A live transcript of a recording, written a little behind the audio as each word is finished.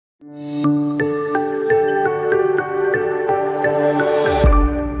Hello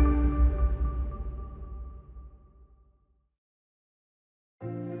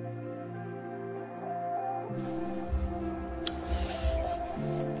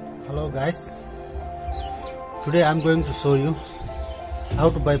guys, today I'm going to show you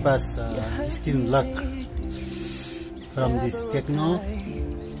how to bypass screen lock from this Tecno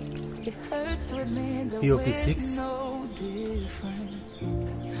be7.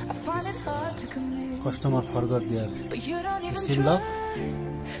 Customer forgot their screen lock,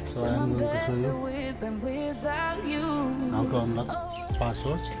 so I'm going to show you how to unlock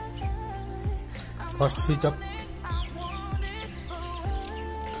password. First, switch up.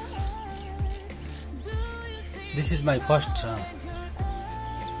 This is my first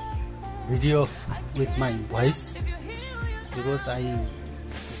video with my voice because I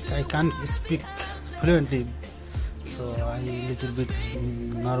can't speak fluently, so I'm a little bit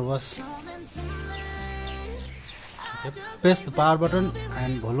nervous. Okay. Press the power button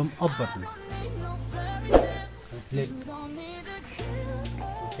and volume up button.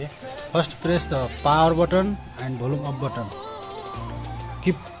 Okay. First press the power button and volume up button.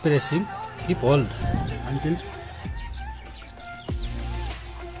 Keep pressing, keep hold until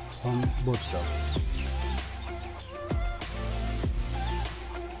on both sides.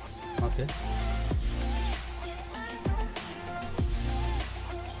 Okay.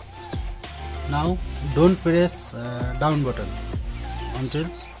 Now don't press down button until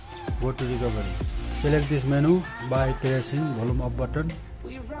go to recovery. Select this menu by pressing volume up button.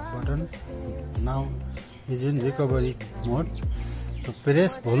 Now is in recovery mode. So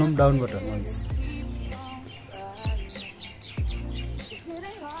press volume down button once.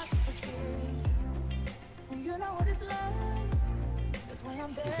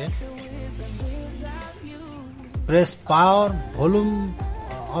 Okay. Press power, volume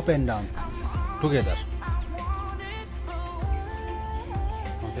up and down together.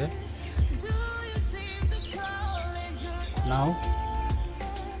 Okay. Now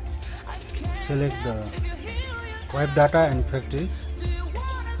select the wipe data and factory.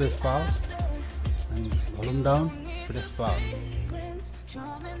 Press power and volume down. Press power.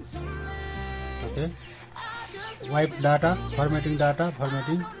 Okay. Wipe data, formatting. That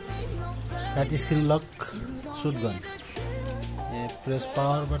screen lock should gone. Press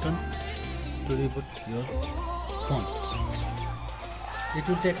power button to reboot your phone. It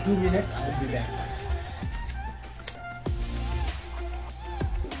will take 2 minutes. I will be back.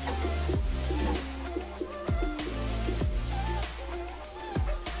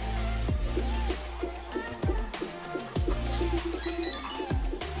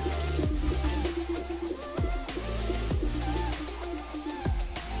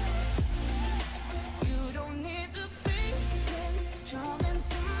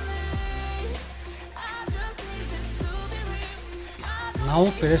 Now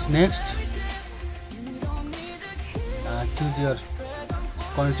press next. Choose your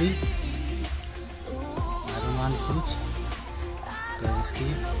country. I don't want to choose.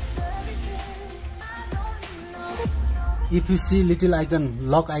 Skip. If you see little icon,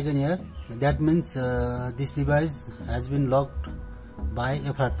 lock icon here, that means this device has been locked by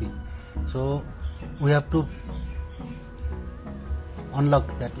FRP. So we have to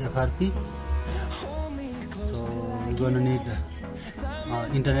unlock that FRP. So we're going to need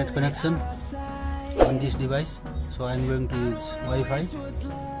internet connection on this device, so I am going to use Wi-Fi.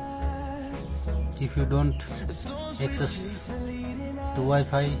 If you don't access to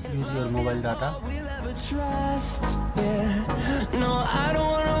Wi-Fi, use your mobile data. No, I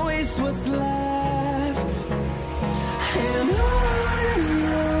don't want to waste what's left. And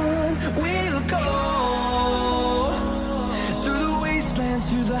on we'll go through the wastelands,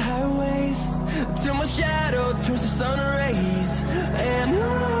 through the highways, till my shadow turns to sun rays. And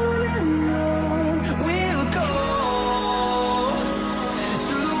on we'll go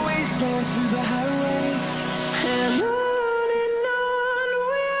through the wastelands, through the highways, and on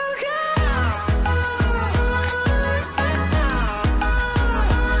we'll go.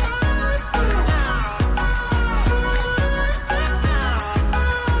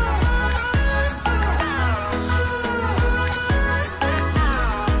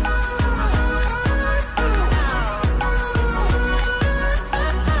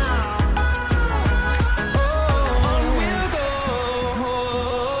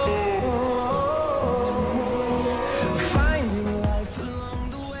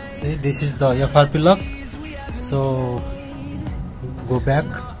 See, this is the FRP lock. So go back,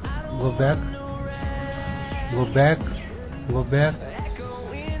 go back, go back, go back.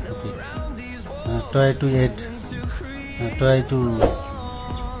 Okay. Try to add, try to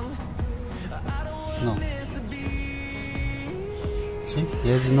No. See,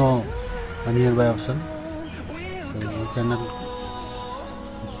 there is no nearby option, so we cannot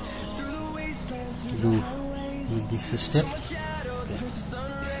do this step. Okay.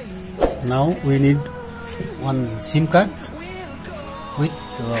 Now we need one SIM card with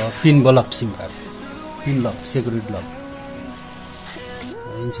pin blocked SIM card, pin lock, security lock.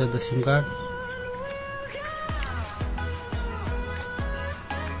 Insert the SIM card.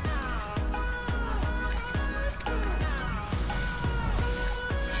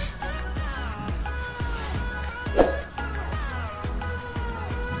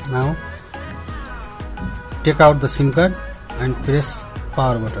 Now take out the SIM card and press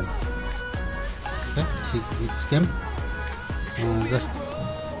power button. Okay, see it came. Just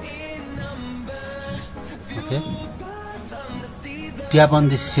okay. Tap on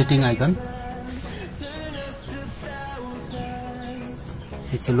this setting icon.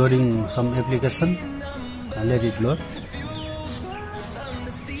 It's loading some application. Let it load.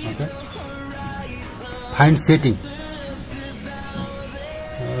 Okay. Find setting.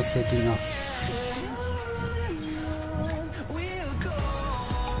 Setting up.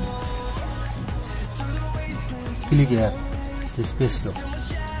 Click here, the space lock.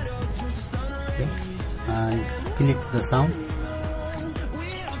 Okay, and click the sound.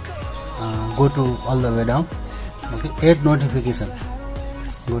 Go to all the way down. Okay, add notification.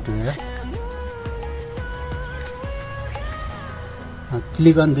 Go to here.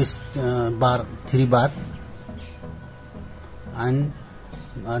 Click on this bar, 3 bar, and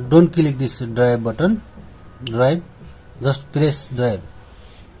don't click this drive button. Drive, just press drive.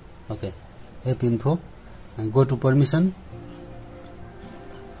 Okay, app info, and go to permission,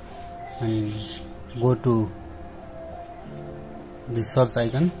 and go to the search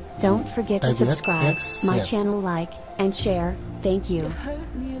icon. Don't forget to subscribe my channel, like and share. Thank you.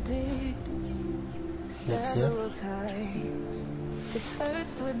 X here. It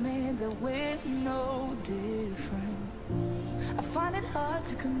hurts to admit that we're no different. I find it hard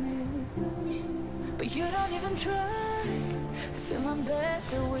to commit, but you don't even try. Still I'm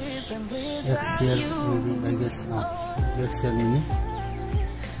better with than without X here, maybe, I guess. No. X here mini.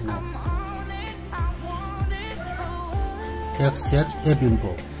 No. X here app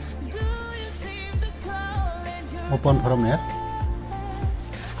info. Open from here.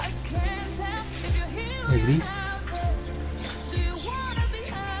 Agree.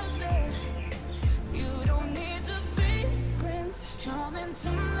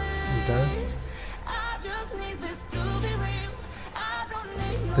 Enter.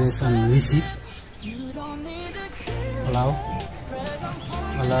 Press and receive. Allow.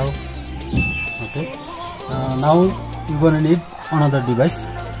 Okay. Now you're gonna need another device.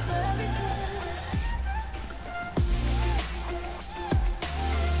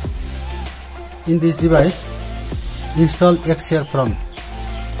 In this device, install Xshare from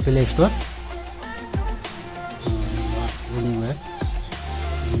Play Store. Anywhere.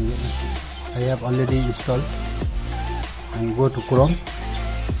 I have already installed. And go to Chrome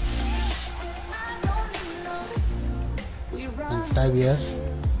and type here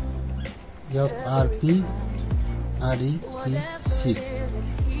FRP REPC.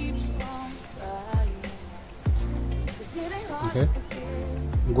 Okay.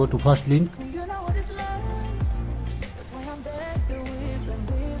 Go to first link.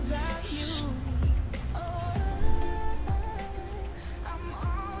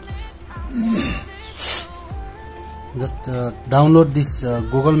 Just download this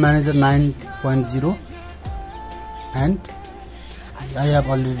Google Manager 9.0, and I have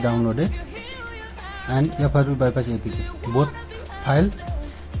already downloaded, and FRP bypass APK.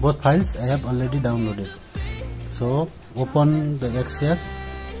 Both files I have already downloaded. So open the Xshare.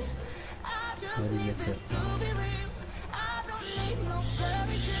 Where is Xshare?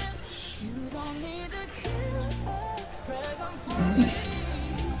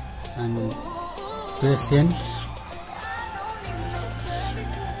 And press send.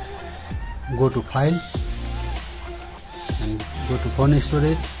 Go to file and go to phone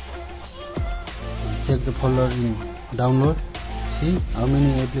storage and check the folder in download. See how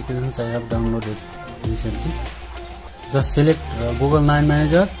many applications I have downloaded recently. Just select Google 9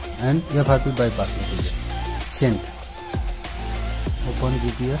 Manager and FRP bypass application. Send. Open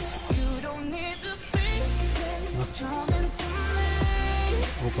GPS.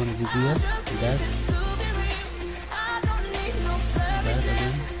 Open GPS. That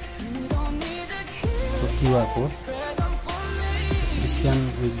again. QR code. Scan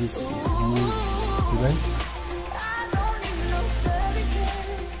with this new device.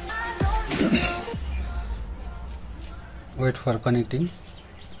 Wait for connecting.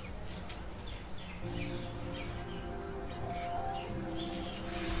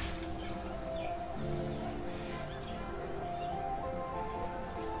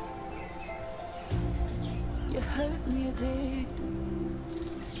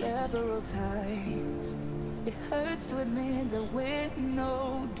 several times. It hurts to admit that we're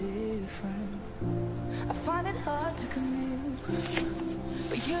no different. I find it hard to commit,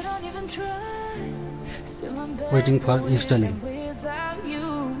 but you don't even try. Still I'm Waiting for installing. without you.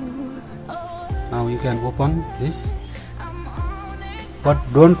 Now you can open this, but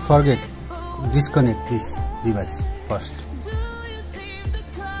don't forget disconnect this device first.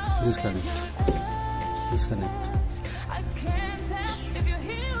 Disconnect.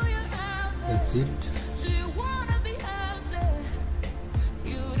 Exit.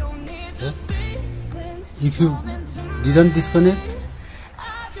 Okay. If you didn't disconnect,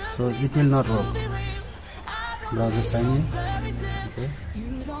 so it will not work. Browser sign in. Okay.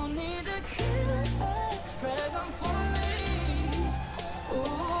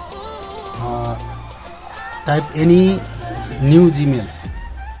 Type any new Gmail.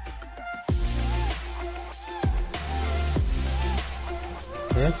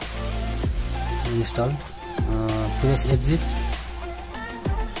 Okay. Installed. Press exit.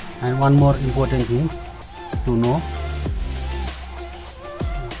 And one more important thing to know,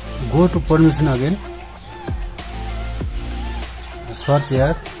 go to permission again, search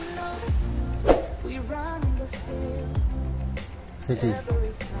here, setting,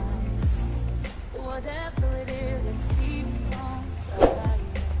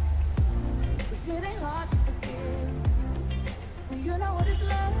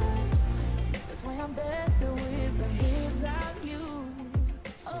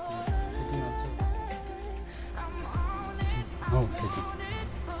 oh, setting.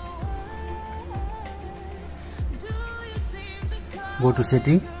 Go to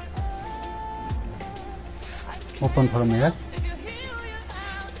setting, open from here.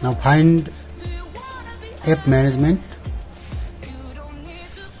 Now find app management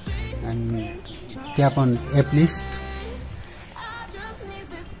and tap on app list.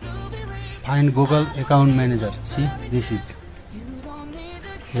 Find Google account manager. See, this is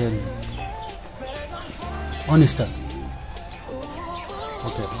here. Uninstall.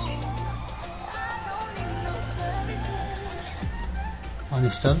 Okay.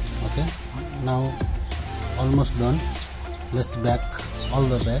 Uninstall. Okay. Now almost done. Let's back all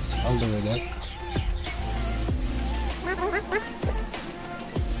the way back.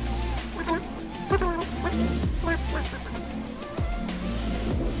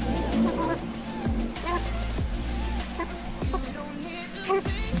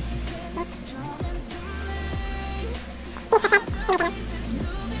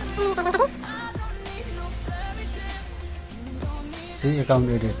 See, account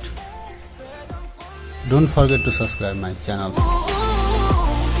edit. Don't forget to subscribe my channel.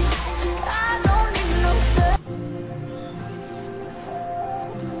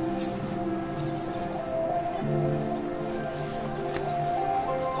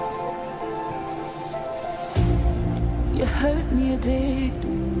 You hurt me, you did,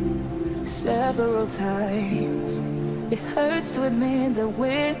 several times. It hurts to admit that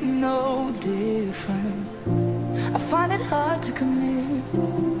we're no different. I find it hard to commit,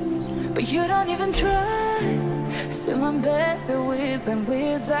 but you don't even try. Still I'm better with than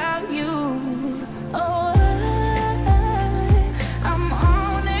without you. Oh, I'm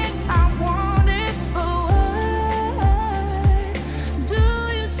on it, I want it, but why do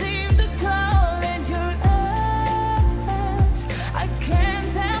you seem to call it your eyes? I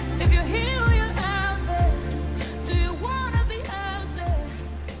can't tell if you're here or you're out there. Do you wanna be out there?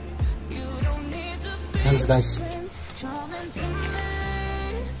 You don't need to be. Thanks guys.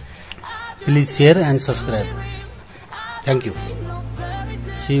 Please share and subscribe. Thank you.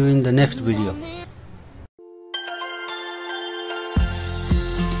 See you in the next video.